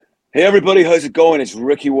Hey everybody, how's it going? It's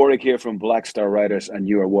Ricky Warwick here from Black Star Riders, and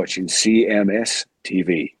you are watching CMS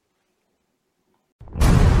TV.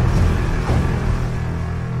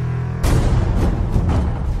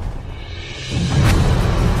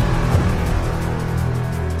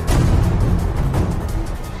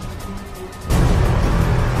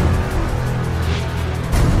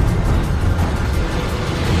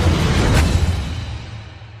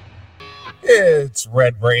 It's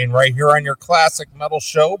Red Brain right here on your classic metal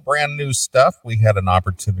show. Brand new stuff. We had an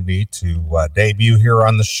opportunity to debut here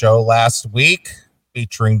on the show last week,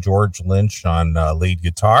 featuring George Lynch on lead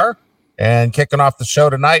guitar. And kicking off the show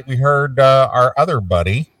tonight, we heard our other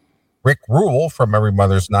buddy, Rick Rule from Every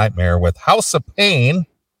Mother's Nightmare with House of Pain.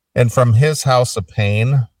 And from his House of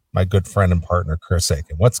Pain, my good friend and partner, Chris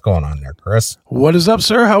Aiken. What's going on there, Chris? What is up,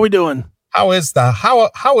 sir? How we doing? How is the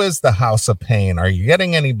House of Pain? Are you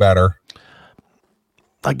getting any better?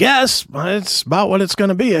 I guess it's about what it's going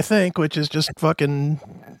to be, I think, which is just fucking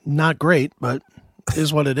not great, but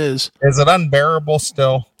is what it is. Is it unbearable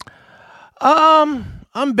still?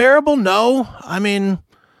 Unbearable? No. I mean,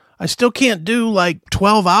 I still can't do like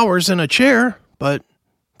 12 hours in a chair, but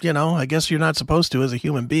you know, I guess you're not supposed to as a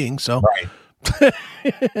human being. So, right.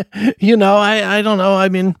 I don't know. I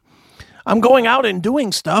mean, I'm going out and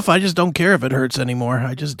doing stuff. I just don't care if it hurts anymore.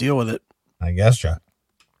 I just deal with it. I guess, yeah.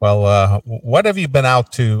 Well, what have you been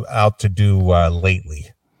out to do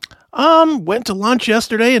lately? Went to lunch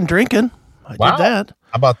yesterday and drinking. I did that.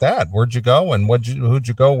 How about that? Where'd you go and who'd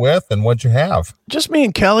you go with and what'd you have? Just me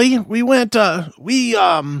and Kelly. We went, my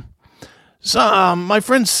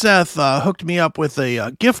friend Seth, hooked me up with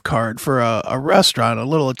a gift card for a restaurant, a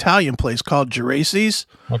little Italian place called Geraci's.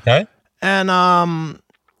 Okay. And,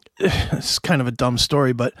 it's kind of a dumb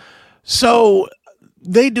story, but so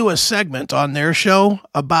they do a segment on their show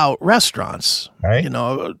about restaurants, right?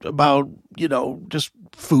 About just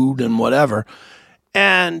food and whatever.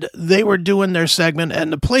 And they were doing their segment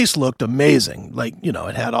and the place looked amazing. Like,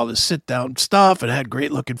 it had all this sit down stuff. It had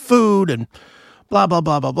great looking food and blah, blah,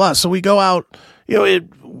 blah, blah, blah. So we go out,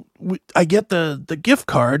 I get the gift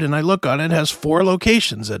card and I look on it. It has 4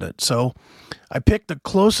 locations in it. So I picked the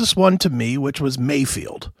closest one to me, which was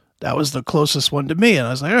Mayfield. That was the closest one to me. And I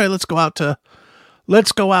was like, all right, let's go out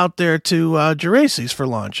there to Geraci's for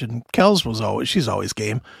lunch. And Kels she's always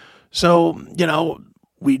game. So,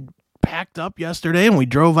 we packed up yesterday and we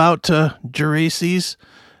drove out to Geraci's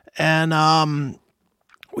and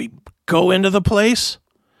we go into the place.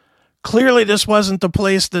 Clearly this wasn't the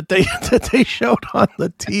place that they showed on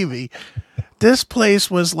the TV. This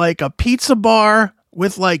place was like a pizza bar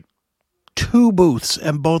with like 2 booths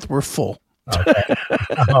and both were full. Okay.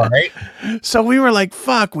 All right. So we were like,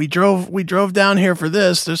 fuck, we drove down here for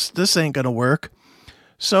this. This ain't going to work.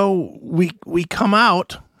 So we come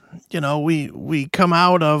out, we come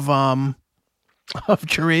out of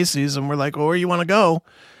Geraci's and we're like, well, where you want to go?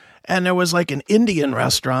 And there was like an Indian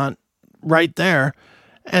restaurant right there.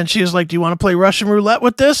 And she was like, do you want to play Russian roulette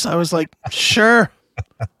with this? I was like, sure.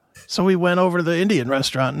 So we went over to the Indian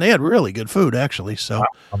restaurant and they had really good food actually. So how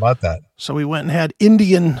about that? So we went and had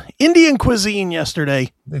Indian cuisine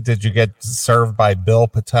yesterday. Did you get served by Bill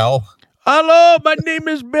Patel? Hello, my name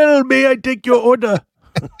is Bill. May I take your order?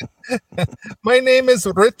 My name is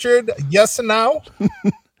Richard. Yes, now.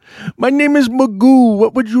 My name is Magoo.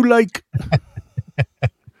 What would you like?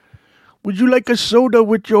 Would you like a soda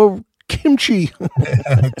with your kimchi?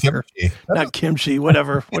 Kimchi. Not kimchi,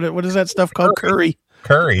 whatever. What is that stuff called? Curry.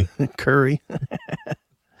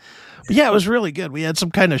 Yeah, it was really good. We had some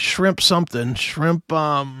kind of shrimp butyani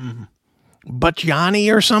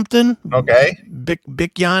or something. Okay.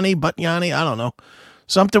 Butyani, I don't know.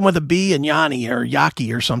 Something with a B and yanni or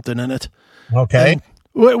yaki or something in it. Okay. And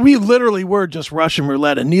we literally were just Russian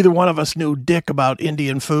roulette and neither one of us knew dick about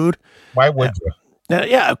Indian food. Why would you?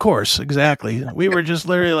 Yeah, of course. Exactly. We were just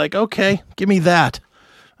literally like, okay, give me that.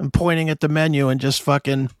 I'm pointing at the menu and just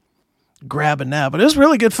fucking grabbing that. But it was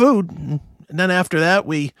really good food. And then after that,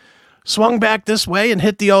 we swung back this way and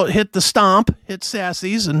hit the stomp, hit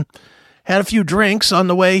Sassy's and had a few drinks on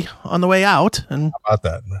the way out. And how about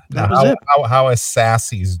that? That was it. How is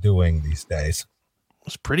Sassy's doing these days? It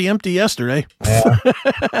was pretty empty yesterday. Yeah.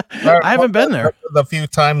 I haven't been there. The few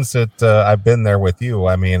times that I've been there with you,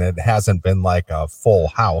 I mean, it hasn't been like a full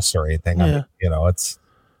house or anything. Yeah. I mean,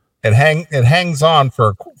 it hangs on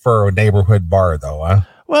for a neighborhood bar though, huh?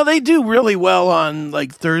 Well, they do really well on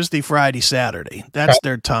like Thursday, Friday, Saturday. That's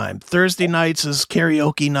their time. Thursday nights is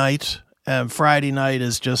karaoke night, and Friday night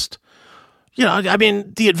is just, I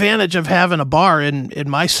mean, the advantage of having a bar in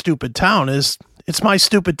my stupid town is it's my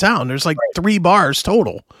stupid town. There's like 3 bars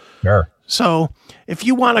total. Sure. So if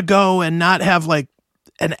you want to go and not have like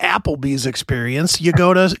an Applebee's experience, you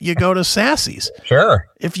go to Sassy's. Sure.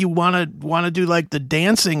 If you want to do like the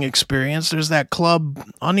dancing experience, there's that club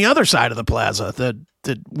on the other side of the plaza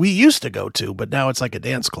that we used to go to, but now it's like a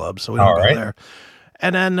dance club, so we don't go there.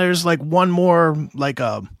 And then there's like one more, like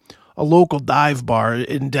a local dive bar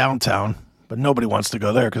in downtown, but nobody wants to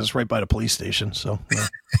go there because it's right by the police station. So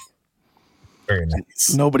very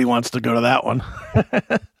nice. Nobody wants to go to that one.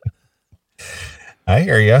 I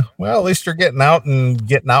hear you. Well, at least you're getting out and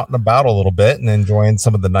about a little bit and enjoying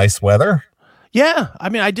some of the nice weather. Yeah. I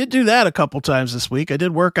mean, I did do that a couple times this week. I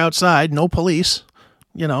did work outside, no police,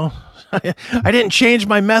 you know. I didn't change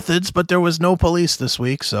my methods, but there was no police this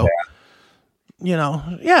week. So, you know,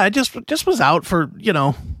 I just was out for, you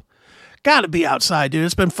know, gotta be outside, dude.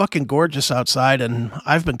 It's been fucking gorgeous outside, and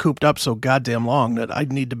I've been cooped up so goddamn long that I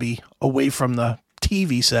need to be away from the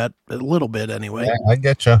TV set a little bit anyway. Yeah, I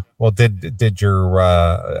get you. Well, did your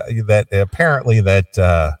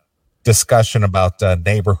that discussion about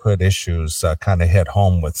neighborhood issues kind of hit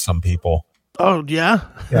home with some people? Oh yeah.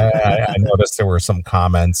 Yeah, I noticed there were some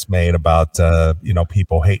comments made about you know,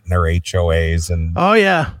 people hating their HOAs and oh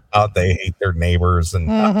yeah, how they hate their neighbors and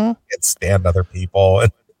can't stand other people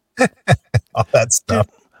and all that stuff.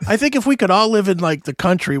 Dude, I think if we could all live in like the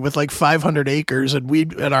country with like 500 acres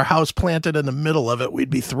and our house planted in the middle of it, we'd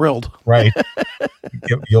be thrilled. Right.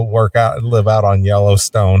 You'll live out on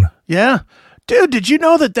Yellowstone. Yeah. Dude, did you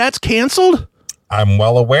know that that's canceled? I'm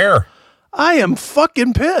well aware. I am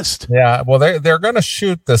fucking pissed. Yeah. Well, they're going to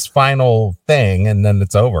shoot this final thing and then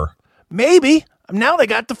it's over. Maybe. Now they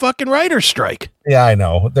got the fucking writer's strike. Yeah, I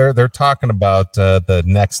know. They're talking about the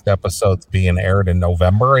next episodes being aired in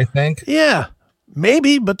November, I think. Yeah.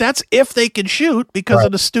 Maybe, but that's if they can shoot because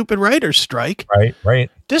of the stupid writer's strike.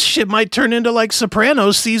 Right. This shit might turn into like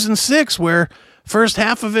Sopranos season 6, where first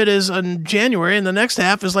half of it is in January and the next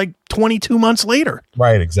half is like 22 months later.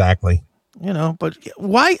 Right, exactly. You know, but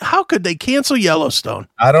why? How could they cancel Yellowstone?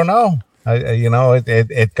 I don't know. You know,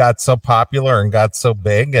 it got so popular and got so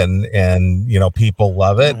big and you know, people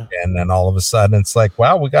love it. And then all of a sudden it's like,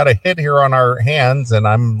 wow, we got a hit here on our hands. And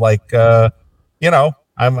I'm like, you know,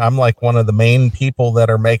 I'm like one of the main people that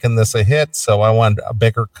are making this a hit, so I want a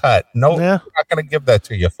bigger cut. No, I'm not going to give that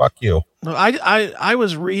to you. Fuck you. No, I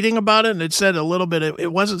was reading about it, and it said a little bit.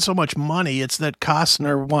 It wasn't so much money; it's that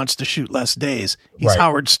Costner wants to shoot less days. He's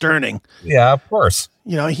Howard Sterning. Yeah, of course.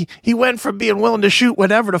 You know, he went from being willing to shoot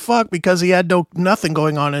whatever the fuck because he had nothing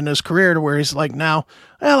going on in his career to where he's like, now,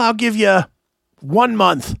 well, I'll give you 1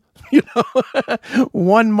 month. You know,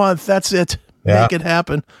 1 month. That's it. Yeah. Make it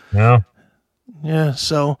happen. Yeah. Yeah,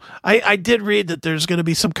 so I did read that there's going to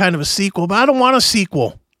be some kind of a sequel, but I don't want a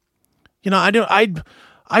sequel. You know,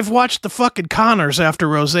 I've watched the fucking Connors after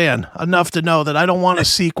Roseanne enough to know that I don't want a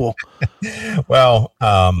sequel. Well,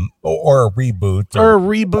 or a reboot. Or a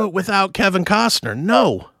reboot without Kevin Costner.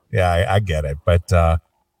 No. Yeah, I get it, but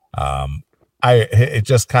it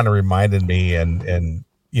just kind of reminded me, and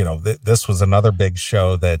you know, this was another big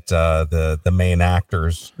show that the main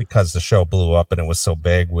actors, because the show blew up and it was so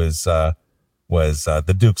big, was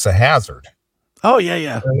the Dukes of Hazzard. Oh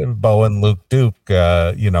yeah. Bo and Luke Duke,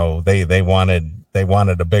 you know, they wanted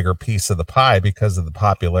a bigger piece of the pie because of the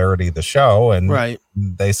popularity of the show, and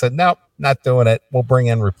they said, nope, not doing it. We'll bring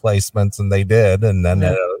in replacements, and they did, and then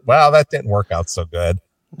well, that didn't work out so good.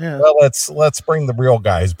 Yeah. Well, let's bring the real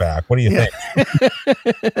guys back. What do you think?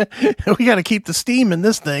 We got to keep the steam in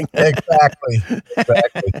this thing. Exactly.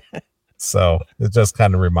 So it just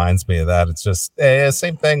kind of reminds me of that. It's just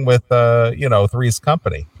same thing with you know, Three's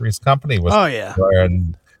Company. Three's Company was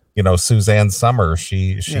and you know, Suzanne Summers,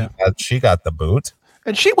 she got the boot,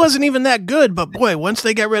 and she wasn't even that good. But boy, once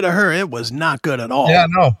they got rid of her, it was not good at all. Yeah,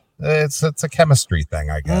 no, it's a chemistry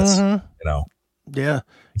thing, I guess. You know. Yeah,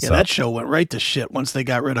 so that show went right to shit once they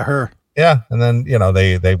got rid of her. Yeah, and then you know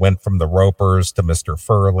they went from the Ropers to Mr.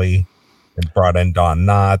 Furley. And brought in Don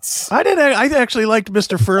Knotts. I actually liked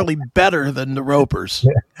Mr. Furley better than the Ropers.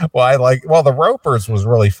 Yeah. Well, the Ropers was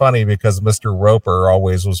really funny because Mr. Roper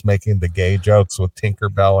always was making the gay jokes with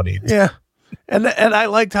Tinkerbell, and I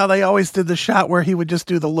liked how they always did the shot where he would just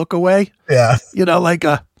do the look away. Yeah, you know, like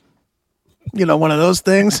one of those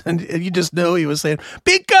things, and you just knew he was saying,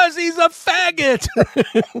 because he's a faggot.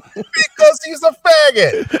 Because he's a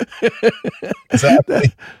faggot.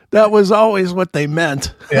 Exactly. That was always what they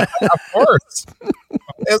meant. Yeah, of course.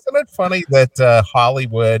 Isn't it funny that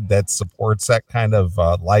Hollywood that supports that kind of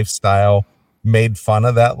lifestyle made fun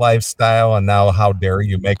of that lifestyle, and now how dare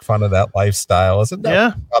you make fun of that lifestyle? Isn't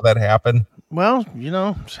that how that happened? Well, you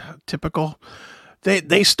know, typical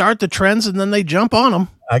they start the trends and then they jump on them.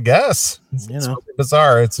 I guess it's really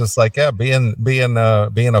bizarre. It's just like, yeah, being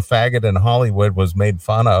a faggot in Hollywood was made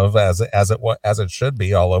fun of as it should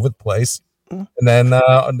be all over the place. And then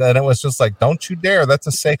it was just like, don't you dare. That's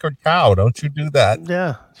a sacred cow. Don't you do that.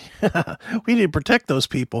 Yeah. We need to protect those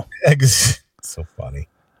people. So funny.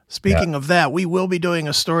 Speaking of that, we will be doing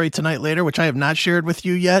a story tonight later, which I have not shared with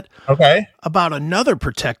you yet. Okay. About another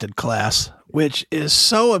protected class, which is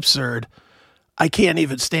so absurd. I can't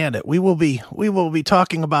even stand it. We will be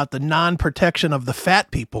talking about the non-protection of the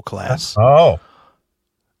fat people class. Oh.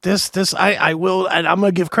 I will, and I'm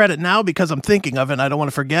going to give credit now because I'm thinking of it and I don't want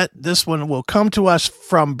to forget. This one will come to us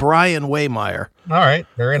from Brian Waymeyer. All right.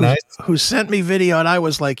 Very nice. Who sent me video, and I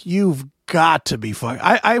was like, you've got to be fucking.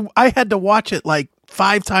 I had to watch it like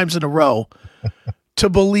 5 times in a row to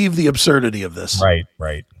believe the absurdity of this.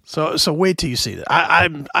 Right. So wait till you see that.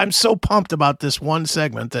 I'm so pumped about this one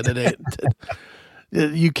segment that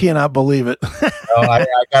you cannot believe it. Well, I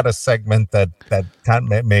got a segment that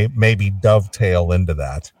kind of maybe dovetail into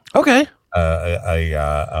that. Okay. A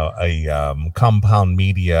Compound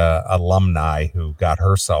Media alumni who got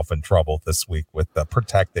herself in trouble this week with the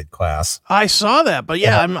protected class. I saw that, but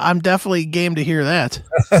yeah, I'm definitely game to hear that.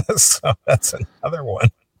 So that's another one.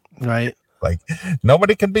 Right. Like,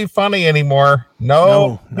 nobody can be funny anymore.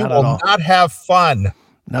 No, you will not have fun.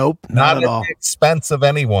 Nope, not at all. At the expense of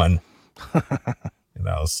anyone.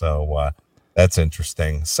 So that's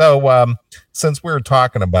interesting. So since we were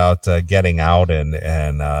talking about getting out and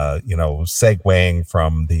segueing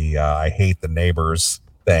from the I hate the neighbors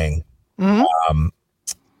thing, and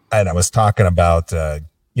I was talking about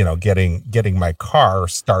getting my car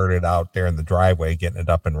started out there in the driveway, getting it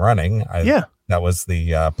up and running. That was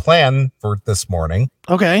the plan for this morning.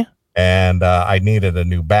 Okay. And I needed a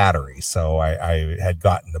new battery. So I had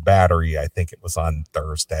gotten the battery. I think it was on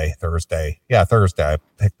Thursday. Yeah, Thursday. I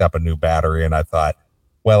picked up a new battery and I thought,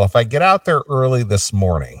 well, if I get out there early this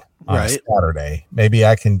morning on Saturday, maybe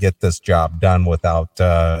I can get this job done without,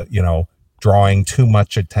 drawing too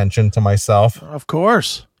much attention to myself. Of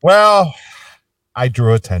course. Well, I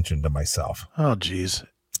drew attention to myself. Oh, geez.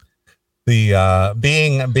 The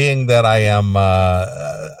being that I am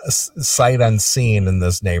sight unseen in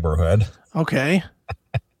this neighborhood. Okay.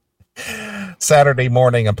 Saturday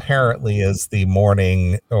morning apparently is the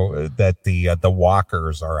morning that the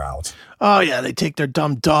walkers are out. Oh yeah, they take their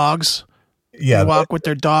dumb dogs. Yeah, walk with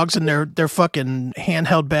their dogs and their fucking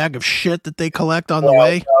handheld bag of shit that they collect on the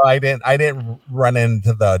way. No, I didn't run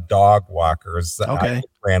into the dog walkers. Okay. I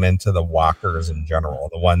ran into the walkers in general,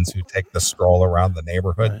 the ones who take the stroll around the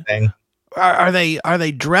neighborhood thing. Are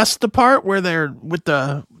they dressed the part where they're with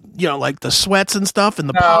the like the sweats and stuff and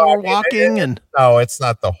the power walking and no, it's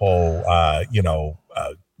not the whole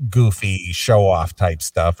goofy show off type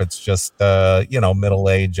stuff. It's just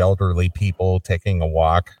middle-aged elderly people taking a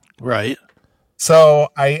walk. Right. So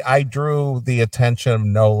I drew the attention of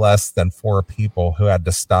no less than 4 people who had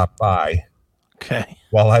to stop by. Okay.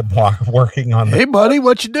 While I'm working on Hey buddy,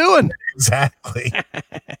 what you doing? Exactly.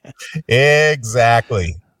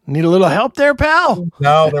 Exactly. Need a little help there, pal?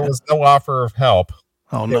 No, there was no offer of help.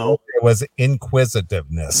 Oh, no. It was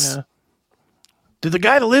inquisitiveness. Yeah. Did the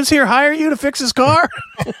guy that lives here hire you to fix his car?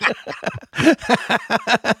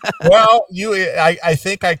 Well, I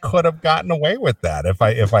think I could have gotten away with that if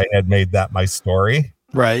I had made that my story.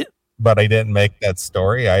 Right. But I didn't make that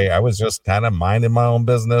story. I was just kind of minding my own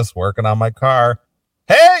business, working on my car.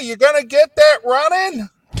 Hey, you going to get that running?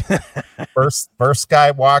 First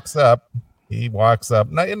guy walks up. He walks up,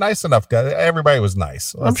 nice enough guy. Everybody was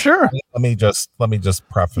nice. I'm sure. Let me just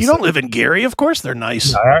preface. You don't live in Gary, of course they're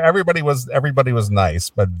nice. Everybody was nice,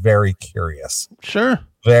 but very curious. Sure.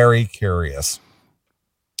 Very curious.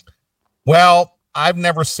 Well, I've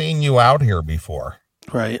never seen you out here before.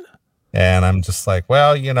 Right. And I'm just like,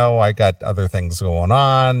 well, I got other things going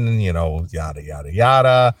on, yada, yada,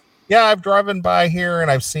 yada. Yeah, I've driven by here and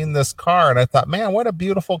I've seen this car and I thought, man, what a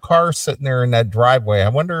beautiful car sitting there in that driveway. I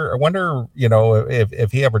wonder,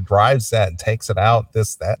 if he ever drives that and takes it out,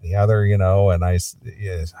 this, that, and the other, and I'm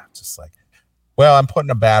just like, well, I'm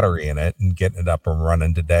putting a battery in it and getting it up and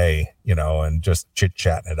running today, and just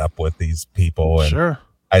chit-chatting it up with these people. And sure.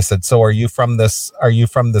 I said, so are you from this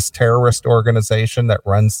terrorist organization that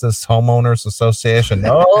runs this homeowners association?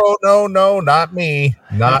 No, not me.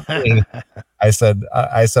 Not me. I said,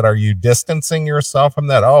 are you distancing yourself from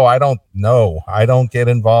that? Oh, I don't know. I don't get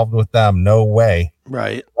involved with them. No way.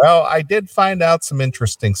 Right. Well, I did find out some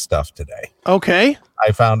interesting stuff today. Okay.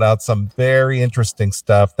 I found out some very interesting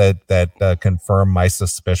stuff that confirmed my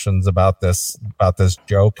suspicions about this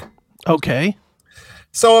joke. Okay.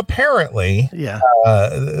 So apparently, Yeah.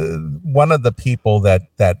 one of the people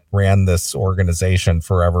that ran this organization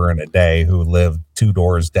forever and a day, who lived 2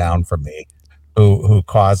 doors down from me, who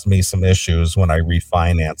caused me some issues when I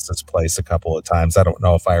refinanced this place a couple of times. I don't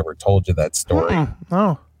know if I ever told you that story.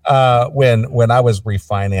 No. When I was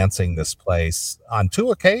refinancing this place on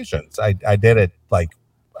 2 occasions, I did it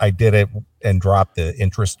and dropped the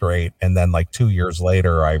interest rate, and then like 2 years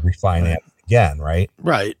later I refinanced again, right?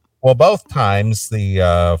 Right. Well, both times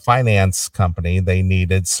the finance company, they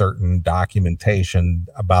needed certain documentation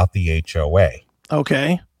about the HOA.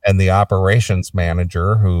 Okay. And the operations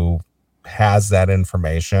manager, who has that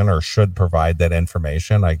information or should provide that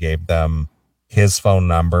information, I gave them his phone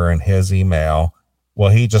number and his email.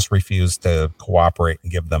 Well, he just refused to cooperate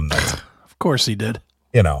and give them that. Of course he did.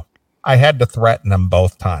 You know, I had to threaten him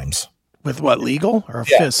both times. With what, legal or a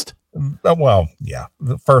fist? Well, yeah,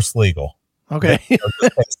 the first legal. Okay.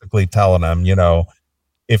 Just basically telling him,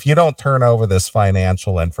 if you don't turn over this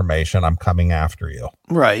financial information, I'm coming after you.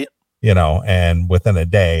 Right. And within a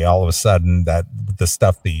day, all of a sudden, that the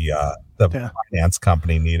stuff the finance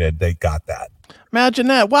company needed, they got that. Imagine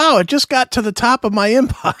that. Wow, it just got to the top of my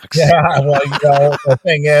inbox. Yeah, well, the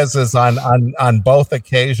thing is on both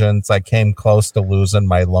occasions, I came close to losing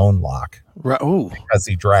my loan lock. Right. Ooh. Because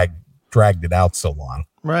he dragged it out so long.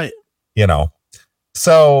 Right.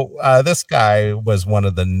 So this guy was one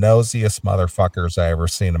of the nosiest motherfuckers I ever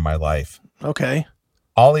seen in my life. Okay.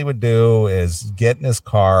 All he would do is get in his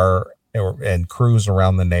car and cruise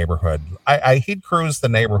around the neighborhood. He'd cruise the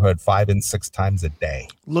neighborhood 5 and 6 times a day.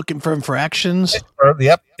 Looking for infractions?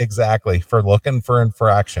 Yep, exactly. For looking for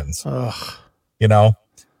infractions. Ugh.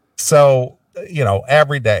 So,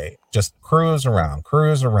 every day, just cruise around,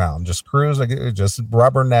 just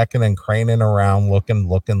rubbernecking and craning around, looking.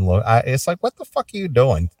 It's like, what the fuck are you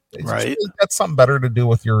doing? Right. You got something better to do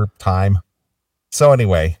with your time. So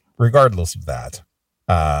anyway, regardless of that,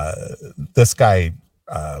 this guy,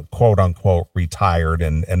 quote unquote, retired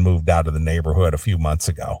and moved out of the neighborhood a few months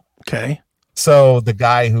ago. Okay. So the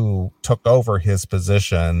guy who took over his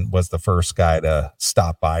position was the first guy to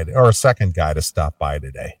stop by, or second guy to stop by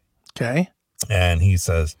today. Okay. And he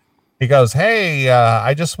goes, hey,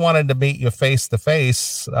 I just wanted to meet you face to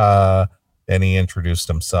face. And he introduced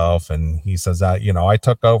himself, and he says, I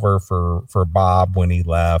took over for Bob when he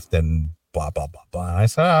left, and blah, blah, blah, blah. And I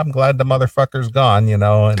said, I'm glad the motherfucker's gone,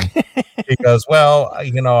 and he goes, well,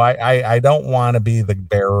 I don't want to be the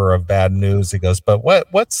bearer of bad news. He goes, but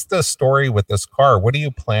what's the story with this car? What do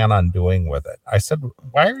you plan on doing with it? I said,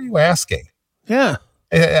 why are you asking? Yeah.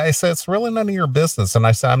 I said, it's really none of your business. And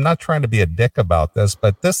I said, I'm not trying to be a dick about this,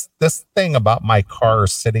 but this thing about my car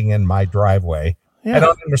sitting in my driveway, I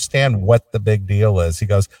don't understand what the big deal is. He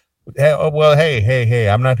goes, hey,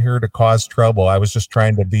 I'm not here to cause trouble. I was just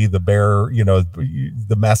trying to be the bearer,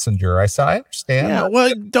 the messenger. I said, I understand. Yeah,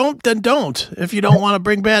 well, don't. If you don't want to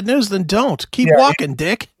bring bad news, then don't. Keep walking,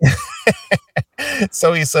 dick.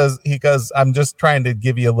 So he goes, I'm just trying to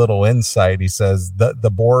give you a little insight. He says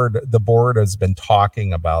the board has been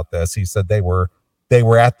talking about this. He said they were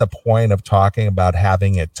at the point of talking about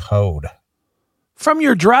having it towed. From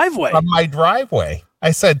your driveway? From my driveway.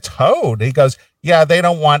 I said, towed? He goes, yeah, they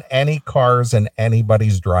don't want any cars in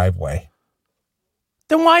anybody's driveway.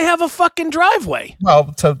 Then why have a fucking driveway?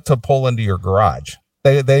 Well, to pull into your garage.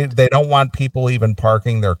 They don't want people even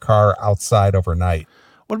parking their car outside overnight.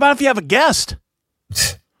 What about if you have a guest? Do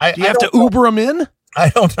you have to know. Uber them in? I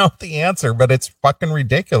don't know the answer, but it's fucking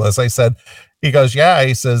ridiculous. I said, he goes, yeah.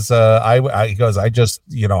 He says, he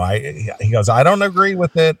goes, I don't agree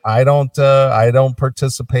with it. I don't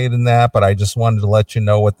participate in that, but I just wanted to let you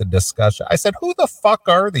know what the discussion. I said, who the fuck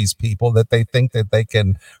are these people that they think that they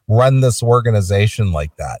can run this organization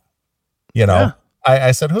like that? Yeah.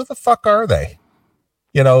 I said, who the fuck are they?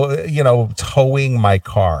 Towing my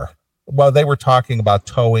car. Well, they were talking about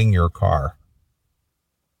towing your car.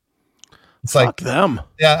 It's fuck like them.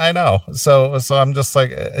 Yeah, I know. So I'm just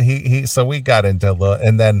like, so we got into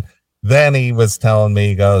and then he was telling me,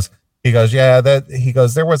 he goes, yeah,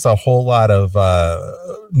 there was a whole lot of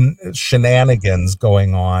shenanigans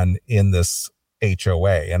going on in this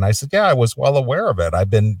HOA. And I said, yeah, I was well aware of it. I've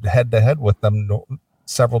been head to head with them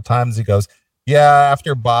several times. He goes, yeah,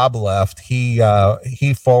 after Bob left, he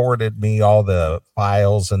forwarded me all the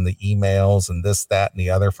files and the emails and this, that, and the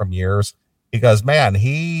other from years. He goes, man,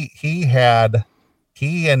 he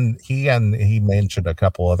mentioned a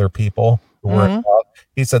couple other people who were involved.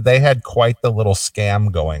 He said they had quite the little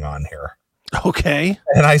scam going on here. Okay.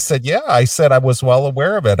 And I said, yeah, I was well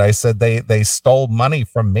aware of it. I said, they stole money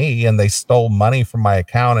from me and they stole money from my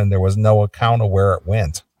account and there was no account of where it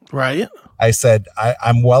went. Right. I said,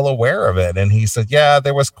 I'm well aware of it. And he said, yeah,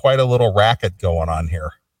 there was quite a little racket going on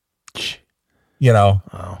here, you know?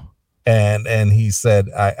 Oh. And he said,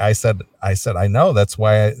 I said, I know, that's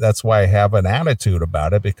why I have an attitude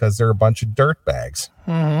about it, because they're a bunch of dirt bags.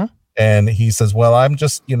 Mm-hmm. And he says, well, I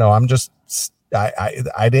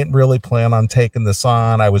didn't really plan on taking this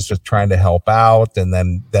on. I was just trying to help out. And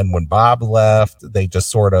then when Bob left, they just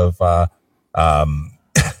sort of,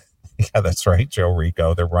 yeah, that's right, Joe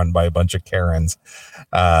Rico. They're run by a bunch of Karens.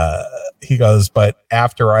 He goes, but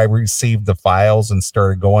after I received the files and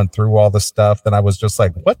started going through all the stuff, then I was just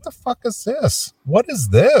like, what the fuck is this? What is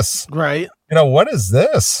this? Right. What is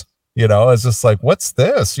this? It's just like, what's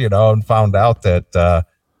this? And found out that,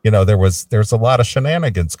 there's a lot of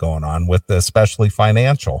shenanigans going on with especially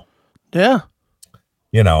financial. Yeah.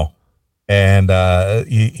 And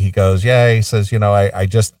he goes, yeah, he says, I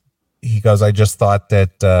just thought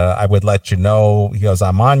that I would let you know. He goes,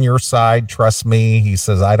 I'm on your side. Trust me. He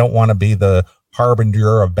says, I don't want to be the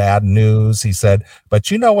harbinger of bad news. He said, but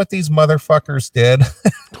you know what these motherfuckers did?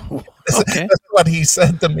 Okay. That's what he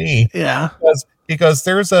said to me. Yeah. He goes,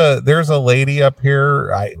 there's a lady up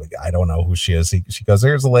here. I don't know who she is. She goes,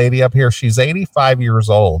 there's a lady up here. She's 85 years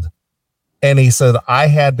old. And he said, I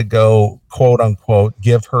had to go, quote unquote,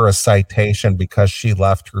 give her a citation because she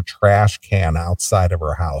left her trash can outside of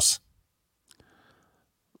her house.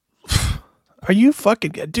 Are you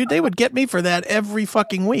fucking, dude? They would get me for that every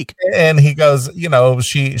fucking week. And he goes,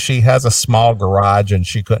 she has a small garage and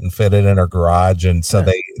she couldn't fit it in her garage. And so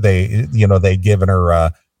they'd given her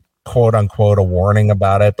a quote unquote a warning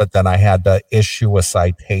about it. But then I had to issue a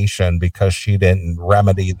citation because she didn't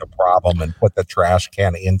remedy the problem and put the trash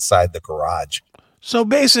can inside the garage. So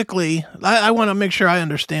basically, I want to make sure I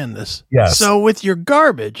understand this. Yes. So with your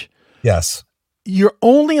garbage. Yes. You're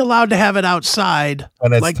only allowed to have it outside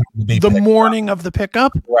like the morning of the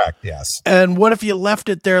pickup? Correct, yes. And what if you left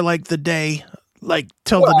it there like the day, like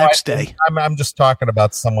till the next day? I'm just talking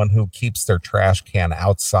about someone who keeps their trash can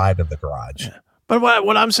outside of the garage. Yeah. But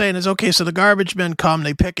what I'm saying is, okay, so the garbage men come,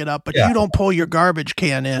 they pick it up, but you don't pull your garbage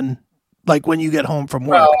can in like when you get home from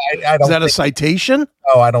work. No, I don't. Is that a citation?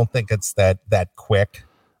 No, I don't think it's that quick.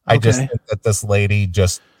 I just think that this lady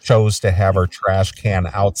just chose to have her trash can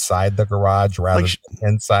outside the garage rather than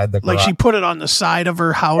inside the garage. Like she put it on the side of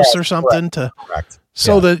her house or something correct.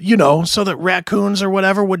 So that raccoons or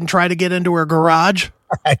whatever wouldn't try to get into her garage.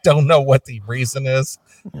 I don't know what the reason is,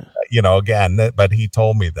 again, but he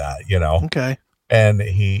told me that, Okay. And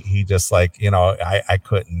he just like, I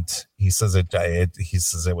couldn't, he says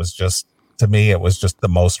it was just, to me, it was just the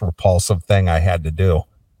most repulsive thing I had to do.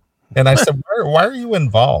 And I said, why are you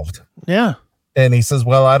involved? Yeah. And he says,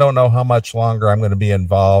 well, I don't know how much longer I'm going to be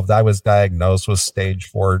involved. I was diagnosed with stage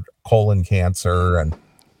 4 colon cancer. And,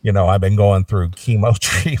 I've been going through chemo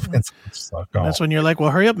treatments. That's when you're like,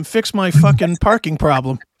 well, hurry up and fix my fucking parking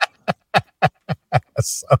problem.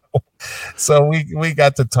 So we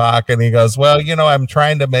got to talk and he goes, well, I'm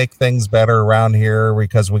trying to make things better around here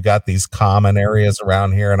because we got these common areas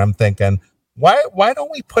around here. And I'm thinking, why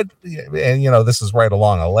don't we put, and this is right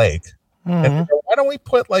along a lake. Mm-hmm. And why don't we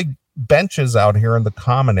put like benches out here in the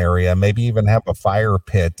common area, maybe even have a fire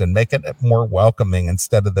pit and make it more welcoming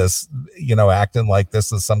instead of this, acting like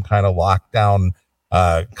this is some kind of lockdown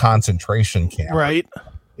concentration camp. Right.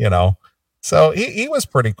 So he was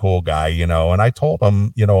pretty cool guy, and I told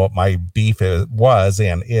him, what my beef was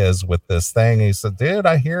and is with this thing. He said, dude,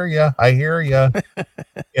 I hear you.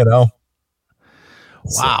 Wow.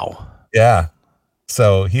 So, yeah.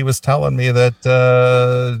 So he was telling me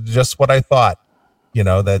that just what I thought,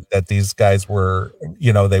 that these guys were,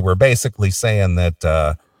 they were basically saying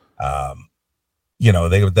that,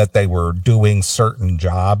 they were doing certain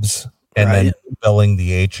jobs and then billing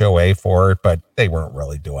the HOA for it, but they weren't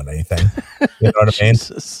really doing anything. You know what I mean?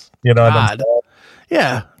 You know what I'm saying?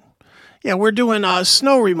 Yeah. Yeah. We're doing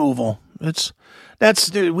snow removal.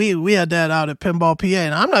 Dude, we had that out at Pinball, PA,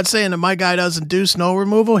 and I'm not saying that my guy doesn't do snow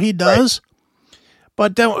removal. He does. Right.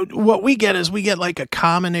 But then what we get is like a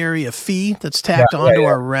common area fee that's tacked onto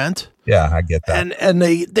our rent. Yeah, I get that. And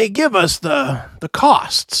they give us the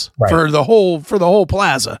costs for the whole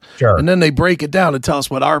plaza. Sure. And then they break it down and tell us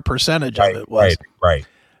what our percentage of it was. Right.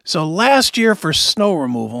 So last year for snow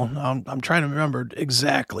removal, I'm trying to remember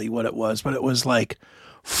exactly what it was, but it was like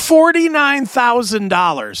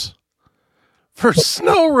 $49,000 for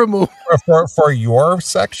snow removal. For your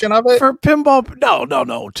section of it? For pinball? No,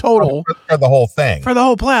 total. For the whole thing. For the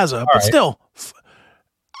whole plaza. But still,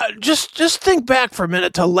 just think back for a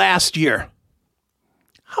minute to last year.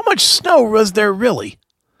 How much snow was there really?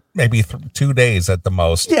 maybe 2 days at the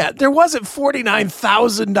most. Yeah, there wasn't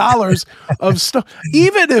 $49,000 of stuff.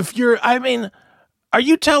 Even if are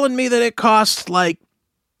you telling me that it costs like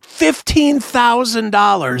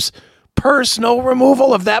 $15,000 per snow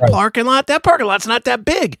removal of that parking lot? That parking lot's not that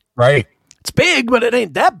big. Right. It's big, but it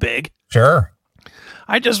ain't that big. Sure.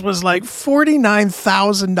 I just was like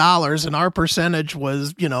 $49,000 and our percentage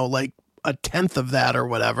was, like a tenth of that or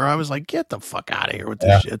whatever. I was like, get the fuck out of here with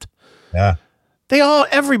this shit. Yeah.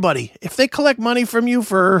 Everybody, if they collect money from you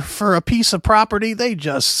for a piece of property, they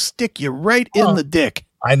just stick you right in the dick.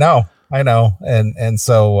 I know. And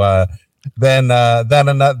so, then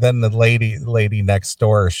the lady next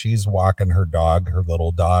door, she's walking her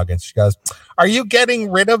little dog, and she goes, "Are you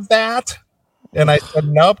getting rid of that?" And I said,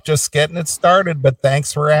 "Nope, just getting it started, but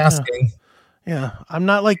thanks for asking." Yeah. I'm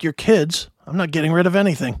not like your kids. I'm not getting rid of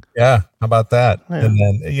anything. Yeah. How about that? Yeah.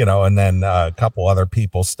 And then, a couple other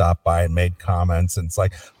people stopped by and made comments. And it's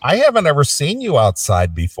like, I haven't ever seen you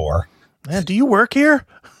outside before. Man, do you work here?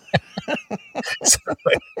 So,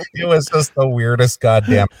 it was just the weirdest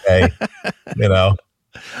goddamn day,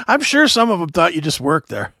 I'm sure some of them thought you just worked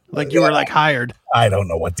there. Like you were like hired. I don't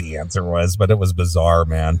know what the answer was, but it was bizarre,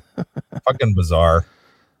 man. Fucking bizarre.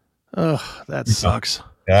 Oh, that sucks.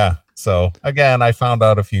 Yeah. So again, I found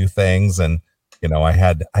out a few things, and I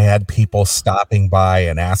had people stopping by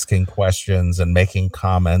and asking questions and making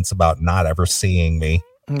comments about not ever seeing me.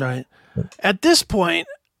 Right. At this point,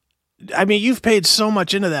 you've paid so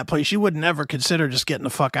much into that place, you would never consider just getting the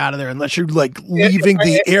fuck out of there unless you're like leaving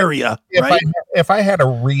the area. Right? If I had a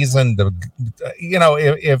reason to,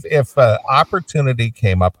 if opportunity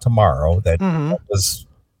came up tomorrow that was,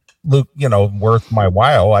 worth my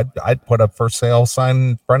while, I'd put a for sale sign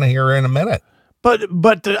in front of here in a minute. But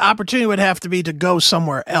the opportunity would have to be to go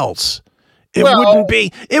somewhere else. It wouldn't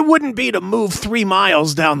be to move 3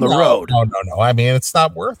 miles down the road. No. It's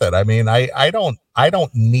not worth it. I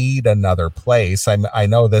don't need another place. I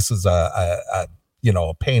know this is a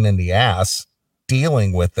pain in the ass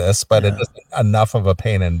dealing with this, but it isn't enough of a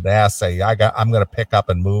pain in the ass. I'm going to pick up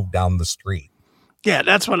and move down the street. Yeah,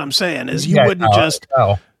 that's what I'm saying is you wouldn't just.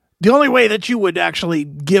 No. The only way that you would actually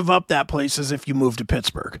give up that place is if you moved to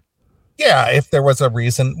Pittsburgh. Yeah, if there was a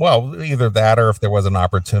reason, well, either that or if there was an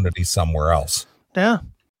opportunity somewhere else. Yeah.